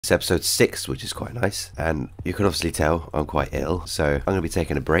It's episode 6, which is quite nice, and you can obviously tell I'm quite ill, so I'm going to be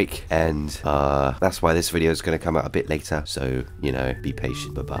taking a break, and that's why this video is going to come out a bit later, so, you know, be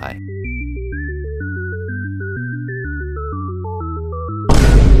patient. Bye-bye.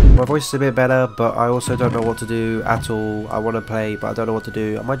 My voice is a bit better, but I also don't know what to do at all. I want to play, but I don't know what to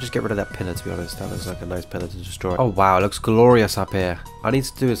do. I might just get rid of that pillar, to be honest. That looks like a nice pillar to destroy. Oh wow, it looks glorious up here. I need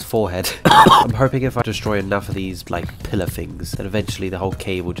to do his forehead. I'm hoping if I destroy enough of these, like, pillar things, that eventually the whole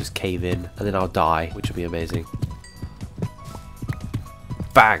cave will just cave in, and then I'll die, which will be amazing.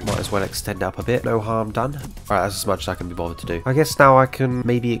 Bang! Might as well extend up a bit. No harm done. Alright, that's as much as I can be bothered to do. I guess now I can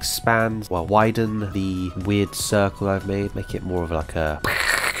maybe expand, well, widen the weird circle I've made. Make it more of like a...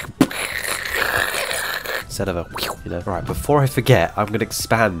 instead of a, you know. Right, before I forget, I'm going to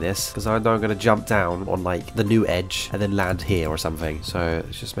expand this, because I know I'm going to jump down on, like, the new edge, and then land here or something. So,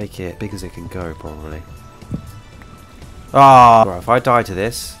 let's just make it big as it can go, probably. Ah! Right, if I die to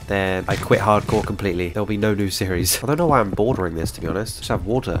this, then I quit hardcore completely. There'll be no new series. I don't know why I'm bordering this, to be honest. Just have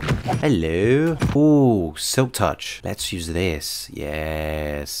water. Hello. Ooh, Silk Touch. Let's use this.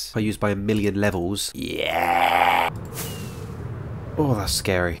 Yes. I used by 1,000,000 levels. Yeah. Oh, that's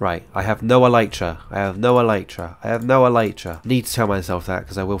scary. Right, I have no elytra. I have no elytra. I have no elytra. Need to tell myself that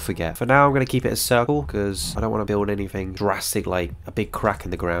because I will forget. For now, I'm going to keep it a circle because I don't want to build anything drastic like a big crack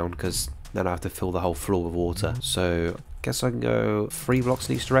in the ground because then I have to fill the whole floor with water. So, guess I can go 3 blocks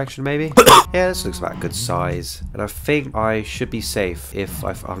in each direction maybe? Yeah, this looks about a good size. And I think I should be safe if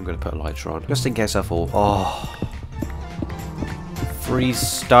I'm going to put a elytra on. Just in case I fall. Oh. 3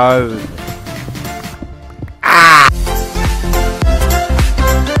 stone.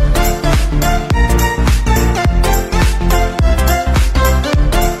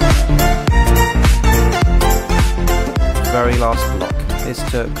 Very last block. This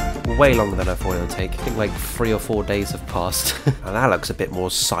took way longer than I thought it would take. I think like 3 or 4 days have passed. And that looks a bit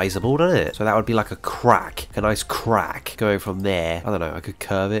more sizable, doesn't it? So that would be like a crack. A nice crack going from there. I don't know, I could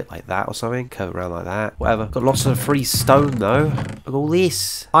curve it like that or something. Curve it around like that. Whatever. Got lots of free stone though. Look at all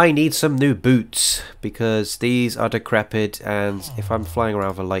this. I need some new boots because these are decrepit, and if I'm flying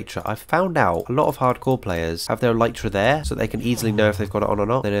around with elytra, I've found out a lot of hardcore players have their elytra there so they can easily know if they've got it on or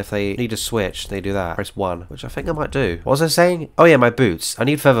not. Then if they need to switch, they do that. Press 1, which I think I might do. What was I saying? Oh yeah, my boots. I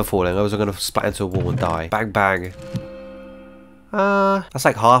need feather falling, or else I'm going to splat into a wall and die. Bang, bang. That's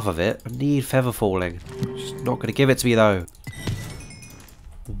like half of it. I need feather falling. Just not going to give it to me though.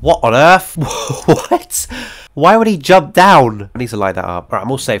 What on earth? What? Why would he jump down? I need to light that up. Alright,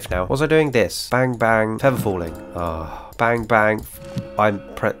 I'm all safe now. What was I doing? This. Bang, bang. Feather falling. Bang, bang.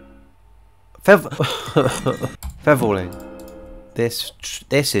 Feather... feather falling. This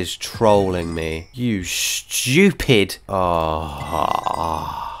is trolling me. You stupid.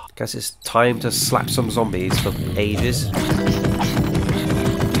 Guess it's time to slap some zombies for ages.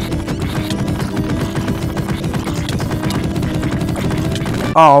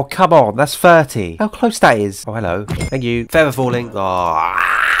 Oh, come on. That's 30. How close that is. Oh, hello. Thank you. Feather falling. Oh,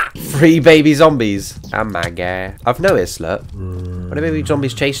 3 baby zombies. Oh my god. I've noticed, look. When a baby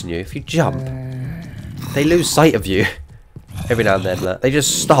zombie's chasing you, if you jump, they lose sight of you. Every now and then, look. They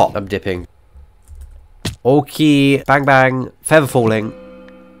just stop. I'm dipping. Okay. Bang, bang. Feather falling.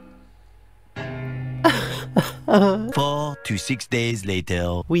 4 to 6 days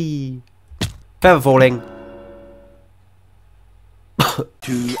later. Wee. Feather falling.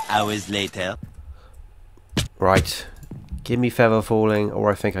 2 hours later. Right. Give me feather falling, or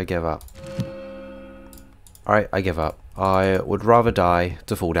I think I give up. Alright, I give up. I would rather die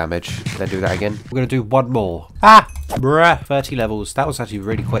to fall damage than do that again. We're going to do 1 more. Ah! Bruh. 30 levels. That was actually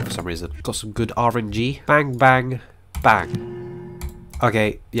really quick for some reason. Got some good RNG. Bang, bang, bang.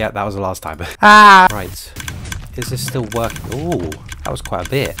 Okay, yeah, that was the last time. Ah! Right. Is this still working? Ooh, that was quite a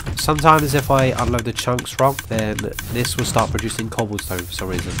bit. Sometimes if I unload the chunks wrong, then this will start producing cobblestone for some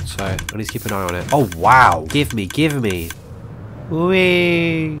reason. So I need to keep an eye on it. Oh, wow. Give me, give me.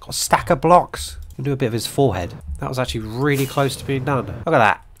 Whee! Got a stack of blocks. I'll do a bit of his forehead. That was actually really close to being done. Look at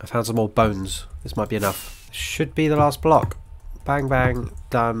that. I found some more bones. This might be enough. Should be the last block. Bang, bang.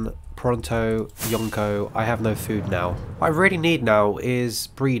 Done. Pronto, Yonko. I have no food now. What I really need now is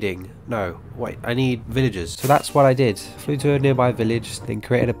breeding. No, wait, I need villagers. So that's what I did. Flew to a nearby village, then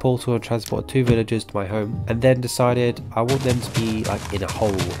created a portal and transported 2 villagers to my home, and then decided I want them to be like in a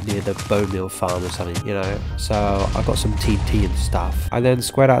hole near the bone meal farm or something, you know. So I got some TNT and stuff. I then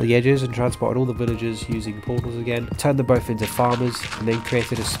squared out the edges and transported all the villagers using portals again, turned them both into farmers, and then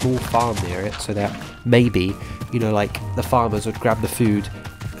created a small farm near it so that maybe, you know, like the farmers would grab the food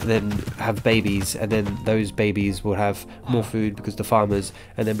then have babies, and then those babies will have more food because the farmers,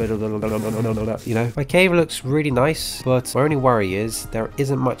 and then you know. My cave looks really nice, but my only worry is there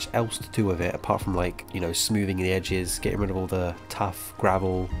isn't much else to do with it apart from, like, you know, smoothing the edges, getting rid of all the tough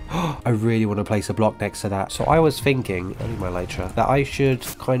gravel. I really want to place a block next to that. So I was thinking, I need my elytra, that I should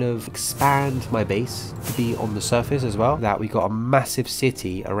kind of expand my base to be on the surface as well, that we got a massive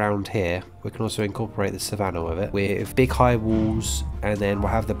city around here. We can also incorporate the savannah with it, with big high walls, and then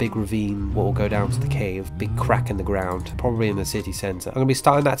we'll have the big ravine what will go down to the cave, big crack in the ground, probably in the city centre. I'm going to be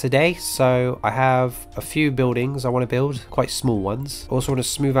starting that today, so I have a few buildings I want to build, quite small ones. Also want to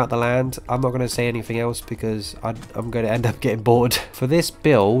smooth out the land. I'm not going to say anything else because I'm going to end up getting bored. For this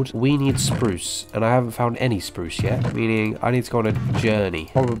build, we need spruce, and I haven't found any spruce yet, meaning I need to go on a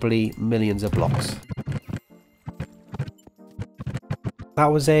journey, probably millions of blocks. That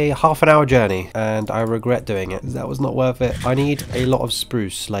was a half-an-hour journey, and I regret doing it. That was not worth it. I need a lot of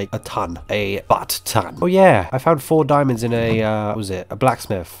spruce, like a ton, a butt-ton. Oh yeah, I found 4 diamonds in a, what was it, a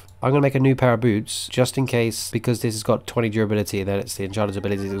blacksmith. I'm gonna make a new pair of boots, just in case, because this has got 20 durability, and then it's the enchanted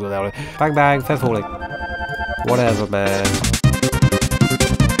ability. Bang bang, feather falling. Whatever, man.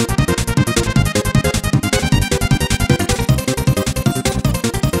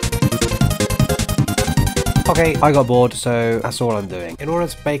 Okay, I got bored, so that's all I'm doing. In order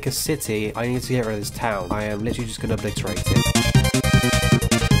to make a city, I need to get rid of this town. I am literally just going to obliterate it.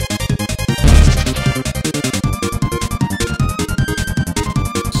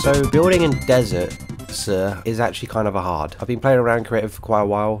 So building in desert, sir, is actually kind of hard. I've been playing around creative for quite a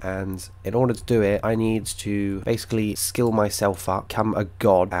while, and in order to do it, I need to basically skill myself up, become a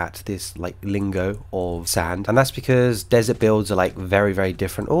god at this like lingo of sand. And that's because desert builds are like very, very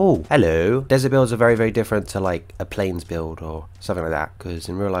different. Oh, hello. Desert builds are very, very different to like a plains build or something like that, because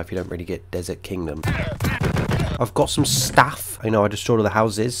in real life you don't really get desert kingdom. I've got some staff. I know I destroyed all the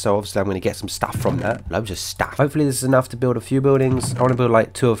houses, so obviously I'm going to get some stuff from that. Loads of stuff. Hopefully this is enough to build a few buildings. I want to build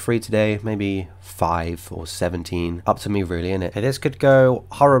like 2 or 3 today, maybe 5 or 17. Up to me really, innit? Okay, this could go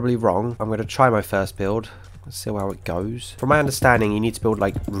horribly wrong. I'm going to try my first build. Let's see how it goes. From my understanding, you need to build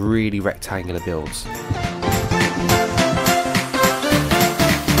like really rectangular builds.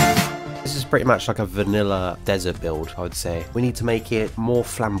 Pretty much like a vanilla desert build, I would say. We need to make it more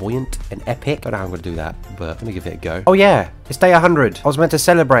flamboyant and epic. I don't know how I'm going to do that, but I'm going to give it a go. Oh yeah, it's day 100. I was meant to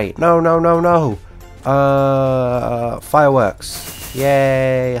celebrate. No, no, no, no. Fireworks.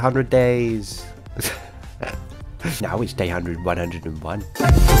 Yay, 100 days. Now it's day 100, 101.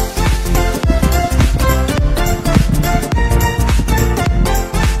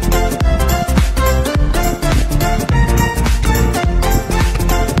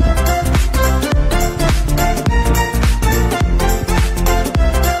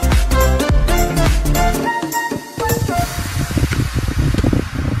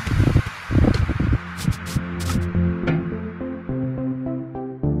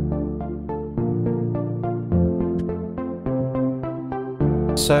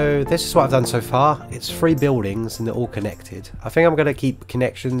 So this is what I've done so far. It's 3 buildings and they're all connected. I think I'm going to keep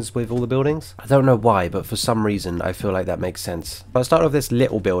connections with all the buildings. I don't know why, but for some reason I feel like that makes sense. But I start with this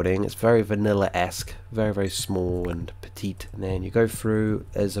little building. It's very vanilla-esque, very, very small and petite. And then you go through,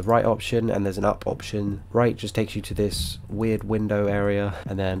 there's a right option and there's an up option. Right just takes you to this weird window area,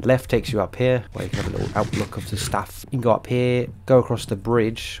 and then left takes you up here where you can have a little outlook of the stuff. You can go up here, go across the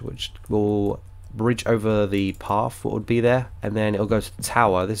bridge, which will bridge over the path what would be there, and then it'll go to the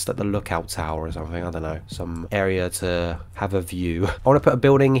tower. This is like the lookout tower or something, I don't know, some area to have a view. I want to put a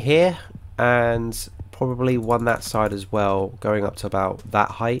building here and probably one that side as well, going up to about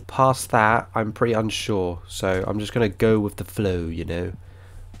that height. Past that I'm pretty unsure, so I'm just gonna go with the flow, you know,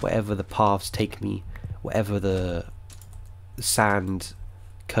 wherever the paths take me, wherever the sand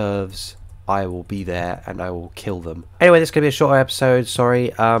curves, I will be there and I will kill them. Anyway, this is going to be a shorter episode,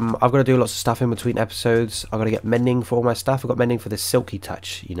 sorry. I've got to do lots of stuff in between episodes. I've got to get mending for all my stuff. I've got mending for this silky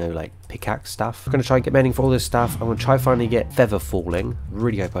touch, you know, like pickaxe stuff. I'm going to try and get mending for all this stuff. I'm going to try finally get feather falling.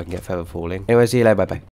 Really hope I can get feather falling. Anyway, see you later, bye bye.